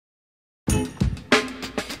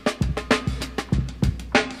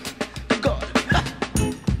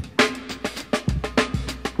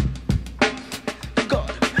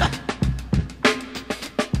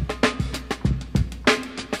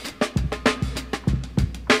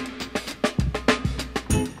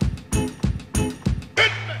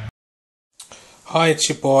Hi, it's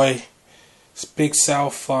your boy, it's Big Sal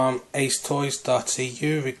from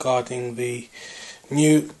acetoys.eu regarding the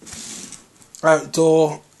new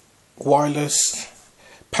outdoor wireless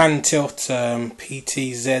pan tilt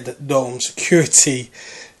PTZ dome security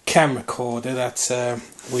camera recorder that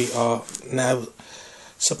we are now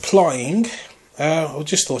supplying. I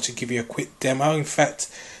just thought to give you a quick demo. In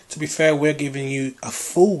fact, to be fair, we're giving you a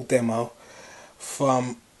full demo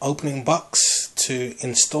from opening box to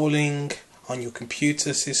installing on your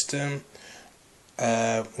computer system,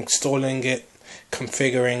 installing it,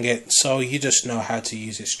 configuring it, so you just know how to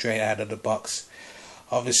use it straight out of the box.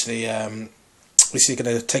 Obviously, this is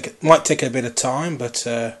going to might take a bit of time, but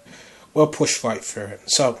we'll push right through it.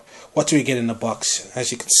 So, what do we get in the box?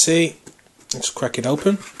 As you can see, let's crack it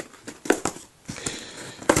open.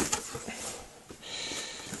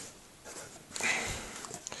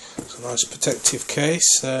 It's a nice protective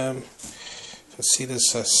case. You can see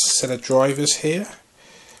there's a set of drivers here,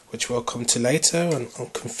 which we'll come to later on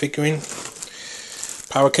configuring.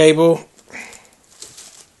 Power cable. You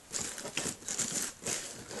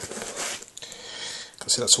can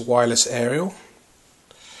see that's a wireless aerial.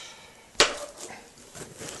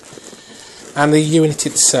 And the unit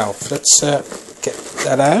itself. Let's get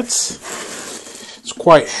that out. It's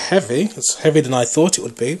quite heavy. It's heavier than I thought it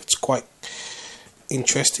would be. It's quite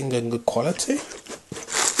interesting and good quality.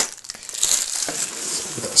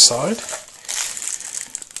 That side.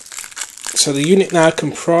 So the unit now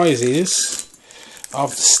comprises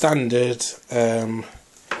of the standard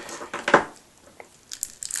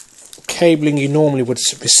cabling you normally would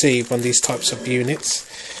receive on these types of units.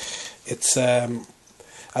 It's a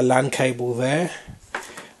LAN cable there,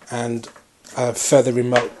 and a further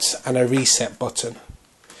remote and a reset button.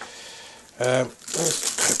 Let's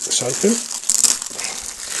crack this open.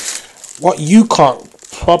 What you can't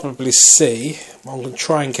probably see, I'm going to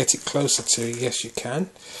try and get it closer to you. Yes, you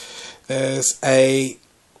can. There's a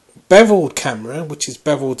beveled camera, which is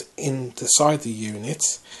beveled inside the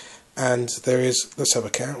unit, and there is, let's have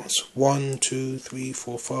a count, 1, 2, 3,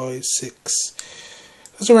 4, 5, 6,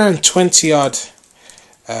 there's around 20 odd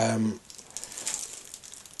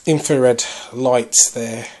infrared lights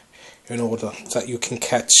there, in order that you can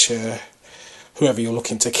catch whoever you're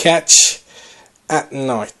looking to catch at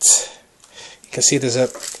night. You can see there's a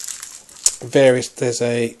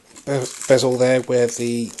bezel there where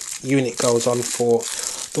the unit goes on for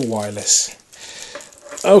the wireless.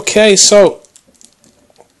 Okay, so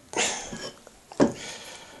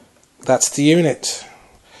that's the unit.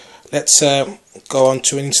 Let's go on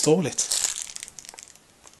to install it.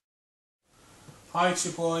 Hi, it's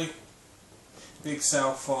your boy Big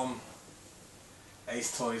Sal from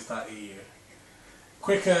acetoys.eu.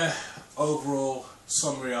 Quick overall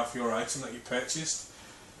summary of your item that you purchased.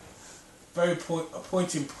 A very important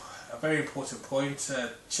point,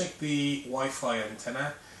 check the Wi-Fi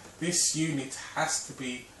antenna. This unit has to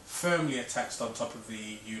be firmly attached on top of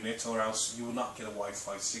the unit, or else you will not get a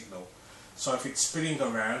Wi-Fi signal. So if it's spinning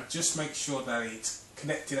around, just make sure that it's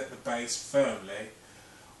connected at the base firmly,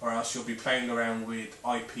 or else you'll be playing around with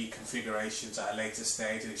IP configurations at a later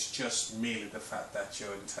stage, and it's just merely the fact that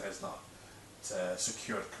your antenna is not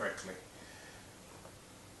secured correctly.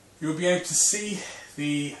 You'll be able to see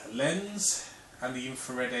the lens and the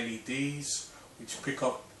infrared LEDs, which pick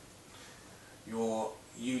up your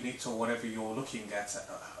unit or whatever you're looking at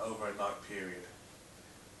over a night period.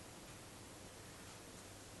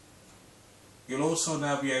 You'll also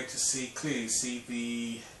now be able to clearly see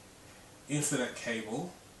the Ethernet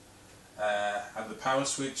cable and the power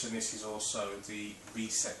switch, and this is also the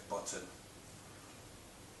reset button.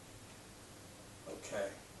 Okay.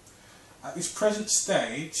 At this present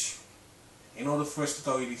stage, in order for us to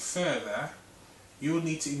go any further, you will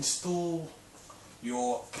need to install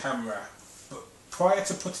your camera. But prior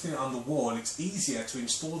to putting it on the wall, it's easier to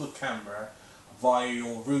install the camera via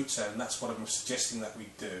your router, and that's what I'm suggesting that we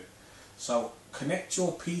do. So connect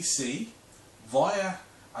your PC via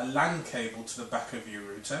a LAN cable to the back of your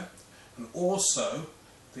router, and also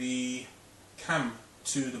the cam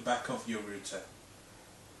to the back of your router.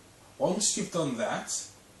 Once you've done that,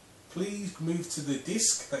 please move to the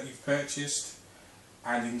disk that you've purchased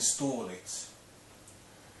and install it.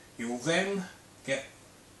 You'll then get,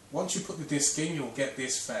 once you put the disk in, you'll get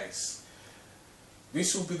this face.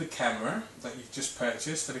 This will be the camera that you've just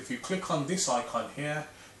purchased, and if you click on this icon here,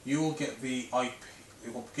 you will get the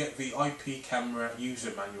IP camera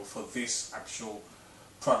user manual for this actual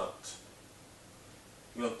product.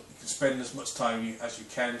 You can spend as much time as you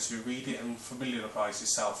can to read it and familiarise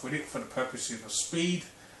yourself with it. For the purposes of speed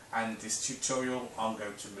and this tutorial, I'm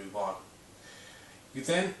going to move on. You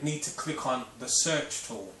then need to click on the search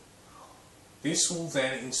tool. This will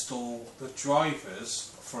then install the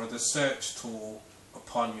drivers for the search tool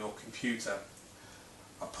upon your computer.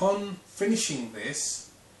 Upon finishing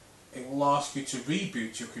this, it will ask you to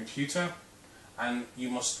reboot your computer, and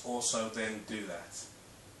you must also then do that.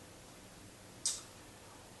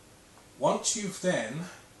 Once you've then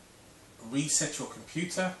reset your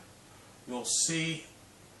computer, you'll see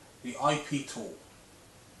the IP tool.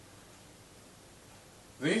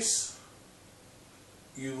 This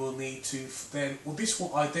you will need to then, this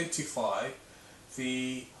will identify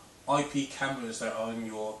the IP cameras that are in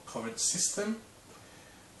your current system.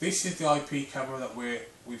 This is the IP camera that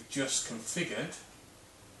we've just configured,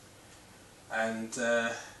 and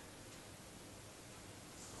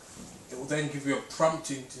it will then give you a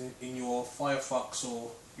prompt in your Firefox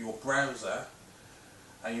or your browser,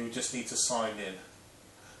 and you just need to sign in.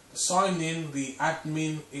 To sign in, the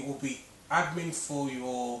admin, it will be admin for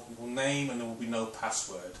your name, and there will be no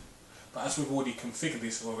password. But as we've already configured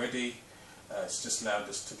this already, it's just allowed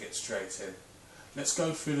us to get straight in. Let's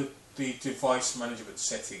go through the device management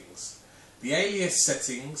settings. The alias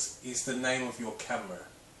settings is the name of your camera.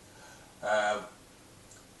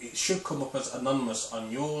 It should come up as anonymous on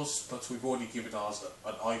yours, but we've already given ours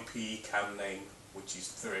an IP cam name, which is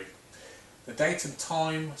 3. The date and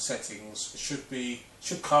time settings should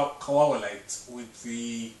correlate with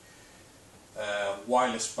the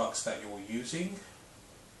wireless box that you're using.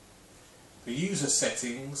 The user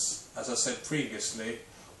settings, as I said previously,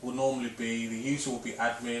 will normally be, the user will be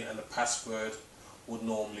admin, and the password would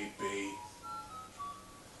normally be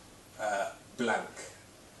blank.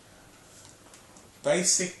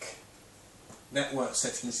 Basic network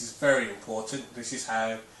settings is very important. This is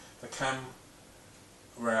how the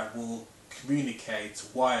camera will communicate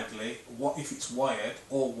wiredly, if it's wired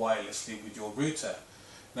or wirelessly, with your router.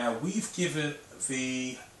 Now, we've given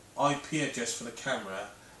the IP address for the camera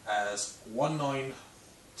as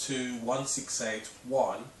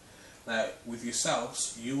 192.168.1. Now, with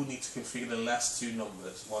yourselves, you will need to configure the last two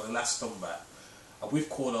numbers, well, the last number. And we've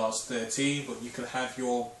called ours 13, but you can have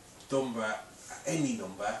your number, any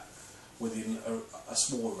number, within a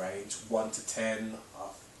small range. 1 to 10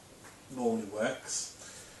 normally works.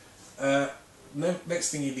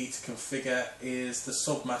 Next thing you need to configure is the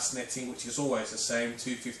submask netting, which is always the same,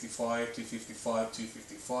 255, 255,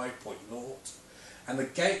 255.0. And the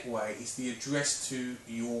gateway is the address to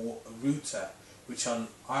your router, which on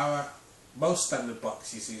our most standard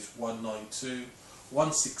boxes is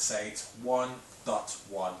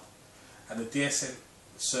 192.168.1.1. And the DSN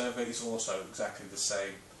server is also exactly the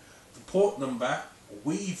same. The port number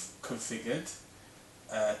we've configured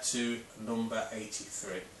to number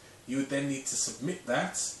 83. You would then need to submit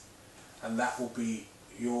that, and that will be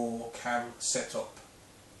your cam setup.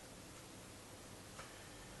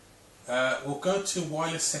 We'll go to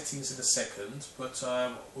wireless settings in a second, but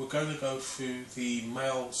we're going to go through the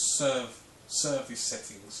mail service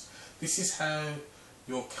settings. This is how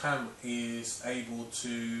your cam is able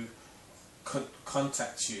to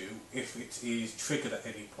contact you if it is triggered at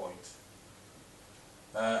any point.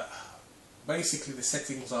 Basically, the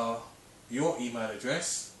settings are your email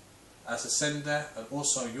address as a sender, and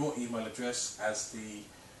also your email address as the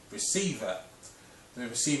receiver. The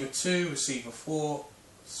receiver 2, receiver 4,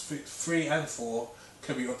 3 and 4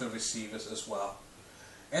 can be other receivers as well.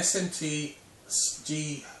 SMT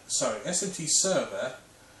server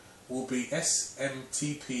will be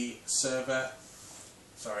SMTP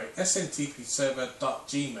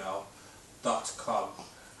server.gmail.com,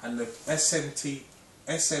 and the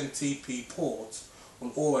SMTP port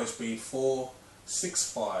will always be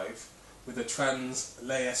 465, with the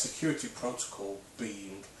trans-layer security protocol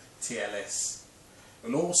being TLS.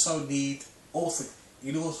 You'll also need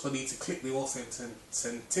to click the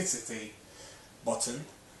authenticity button,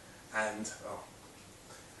 and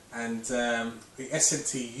the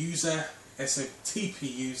SMTP user is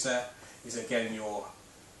again your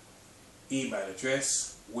email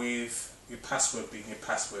address, with your password being your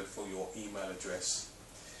password for your email address.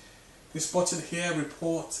 This button here,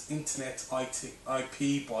 report internet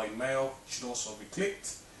IP by mail, should also be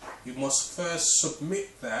clicked. You must first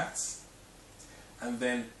submit that and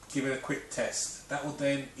then give it a quick test. That will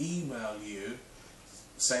then email you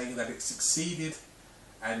saying that it succeeded,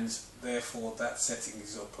 and therefore that setting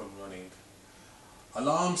is up and running.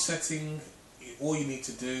 Alarm setting, all you need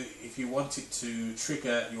to do, if you want it to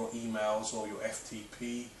trigger your emails or your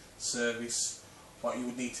FTP service, what you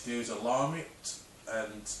would need to do is alarm it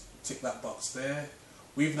and tick that box there.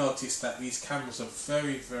 We've noticed that these cameras are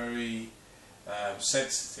very, very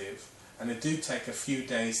sensitive, and they do take a few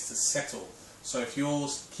days to settle. So if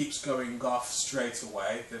yours keeps going off straight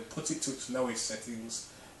away, then put it to its lowest settings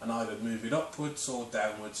and either move it upwards or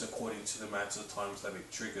downwards according to the amount of times that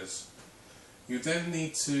it triggers. You then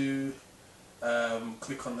need to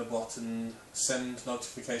click on the button send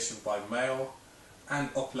notification by mail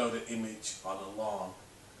and upload an image on alarm.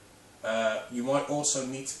 You might also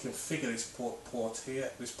need to configure this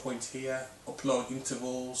point here, upload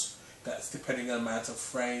intervals. That's depending on the amount of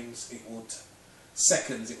frames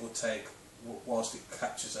seconds it will take whilst it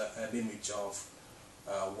captures an image of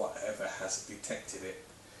whatever has detected it.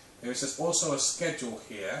 There is also a schedule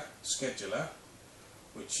here, scheduler,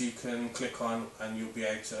 which you can click on and you'll be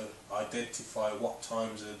able to identify what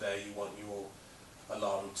times of the day you want your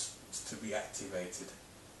alarm to be activated.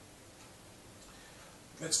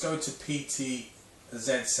 Let's go to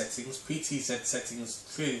PTZ settings. PTZ settings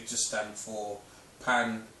really just stand for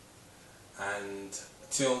pan and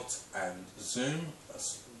tilt and zoom.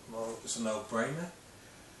 It's a no-brainer.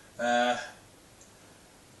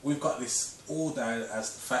 We've got this all down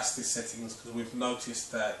as the fastest settings because we've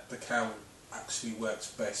noticed that the cam actually works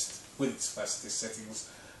best with its fastest settings.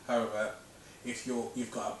 However, if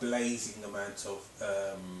you've got a blazing amount of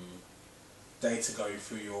data going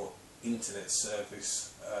through your internet service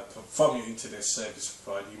from your internet service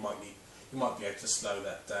provider, you might be able to slow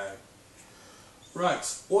that down. Right,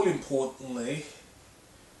 all importantly,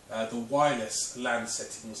 the wireless LAN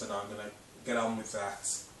settings, and I'm going to get on with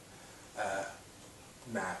that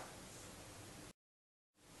now.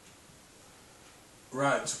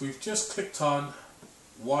 Right, we've just clicked on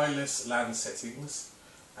wireless LAN settings,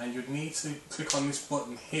 and you'd need to click on this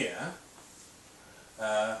button here.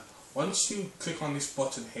 Once you click on this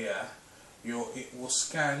button here, it will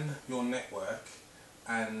scan your network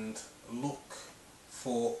and look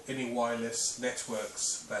for any wireless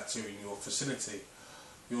networks that are in your facility.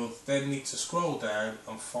 You'll then need to scroll down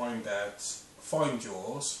and find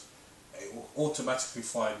yours. It will automatically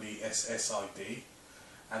find the SSID,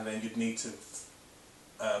 and then you'd need to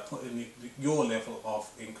put in your level of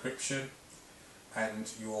encryption and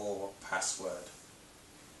your password.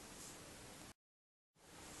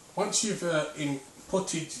 Once you've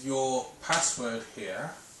inputted your password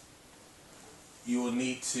here, you will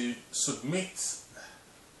need to submit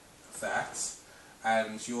that,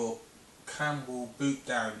 and your cam will boot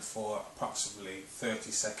down for approximately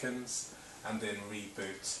 30 seconds and then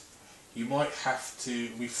reboot. You might have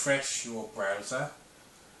to refresh your browser,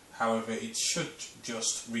 however it should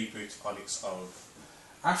just reboot on its own.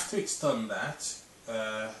 After it's done that,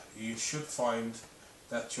 you should find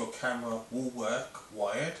that your camera will work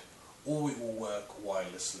wired or it will work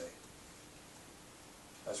wirelessly.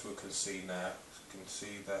 As we can see now, you can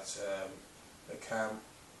see that the cam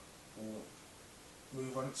will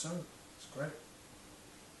move on its own. It's great.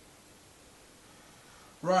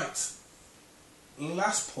 Right,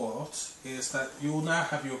 last part is that you will now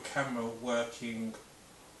have your camera working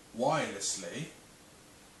wirelessly.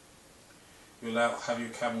 You'll now have your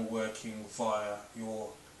camera working via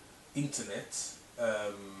your internet,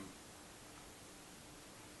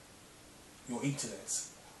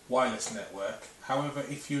 wireless network. However,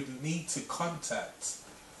 if you need to contact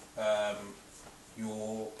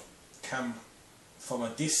your cam from a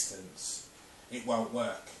distance, it won't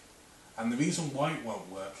work. And the reason why it won't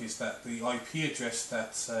work is that the IP address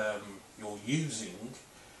that you're using,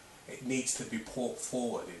 it needs to be port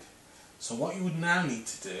forwarded. So what you would now need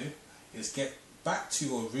to do is get back to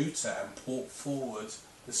your router and port forward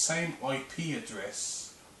the same IP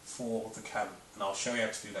address for the cam, and I'll show you how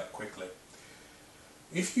to do that quickly.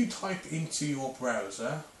 If you type into your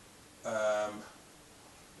browser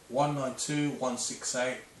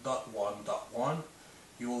 192.168.1.1,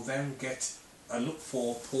 you will then get a look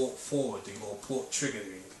for port forwarding or port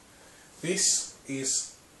triggering. This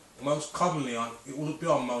is most commonly on, it will be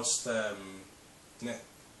on most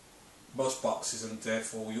boxes, and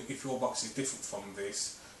therefore if your box is different from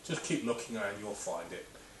this, just keep looking around, you'll find it.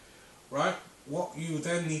 Right, what you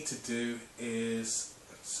then need to do is,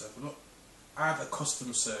 let's have a look, add a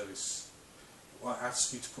custom service. I'll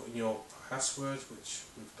ask you to put in your password, which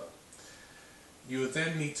we've done. You will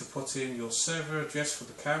then need to put in your server address for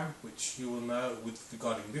the cam, which you will know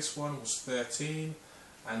regarding this one was 13,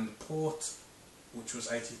 and the port, which was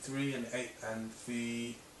 83, and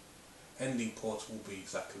the ending port will be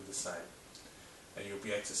exactly the same. And you'll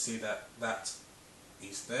be able to see that that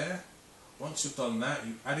is there. Once you've done that,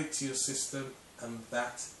 you add it to your system, and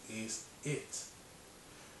that is it.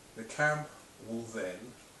 The cam will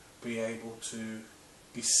then be able to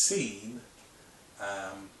be seen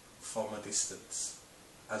from a distance,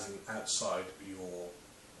 as in outside your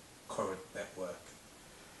current network.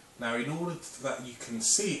 Now, in order that you can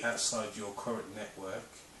see outside your current network,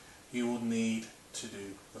 you will need to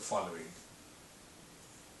do the following.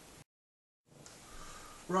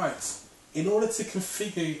 Right, in order to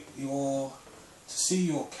configure to see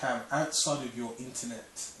your cam outside of your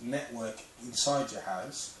internet network inside your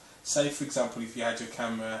house, say for example if you had your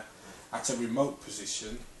camera at a remote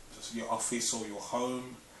position, so your office or your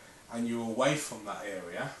home, and you're away from that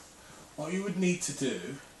area, what you would need to do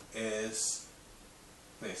is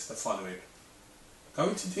the following. Go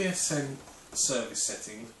into DSN service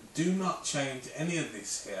settings, do not change any of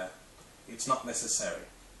this here, it's not necessary.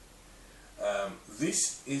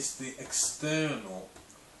 This is the external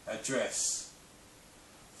address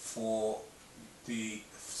for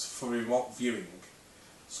remote viewing.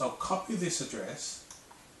 So copy this address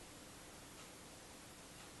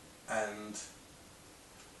and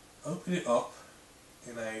open it up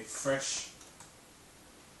in a fresh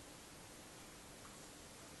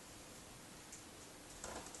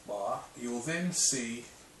bar. You'll then see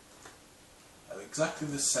exactly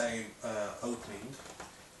the same opening.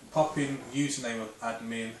 Pop in username of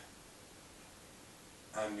admin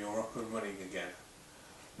and you're up and running again.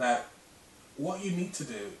 Now what you need to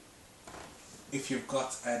do, if you've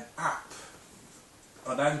got an app,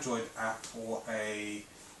 an Android app or a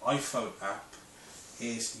iPhone app,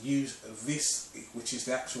 is use this, which is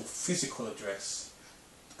the actual physical address,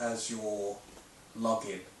 as your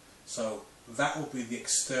login. So that will be the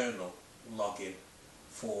external login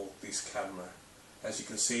for this camera. As you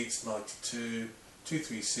can see, it's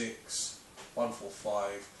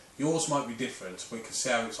 92.236.145. Yours might be different, but you can see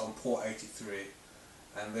how it's on port 83,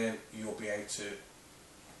 and then you'll be able to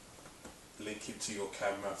link it to your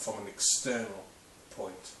camera from an external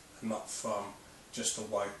point, and not from just a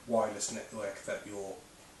wireless network that you're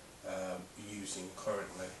using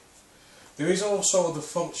currently. There is also other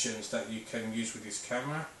functions that you can use with this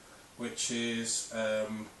camera, which is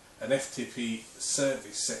an Ftp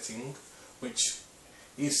Service setting, which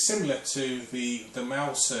is similar to the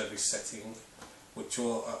mail service setting, which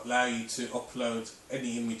will allow you to upload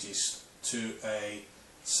any images to a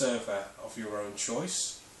server of your own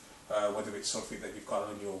choice, whether it's something that you've got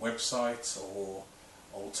on your website or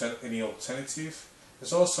any alternative.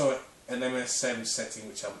 There's also an MSM setting,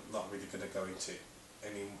 which I'm not really going to go into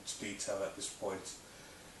any much detail at this point.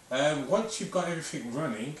 Once you've got everything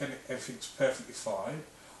running and everything's perfectly fine,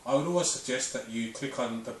 I would always suggest that you click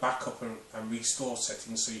on the backup and restore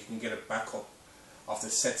settings, so you can get a backup of the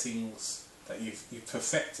settings that you've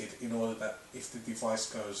perfected, in order that if the device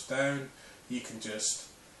goes down, you can just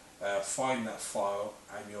find that file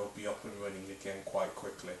and you'll be up and running again quite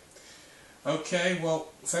quickly. Okay, well,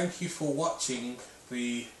 thank you for watching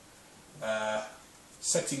the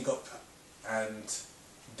setting up and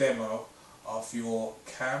demo of your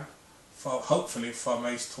cam, hopefully from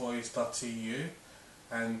acetoys.eu,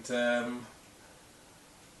 and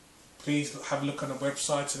please have a look on the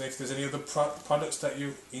website, and if there's any other products that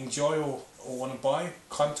you enjoy or want to buy,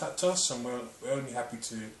 contact us and we're only happy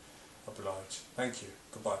to oblige. Thank you.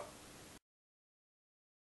 Goodbye.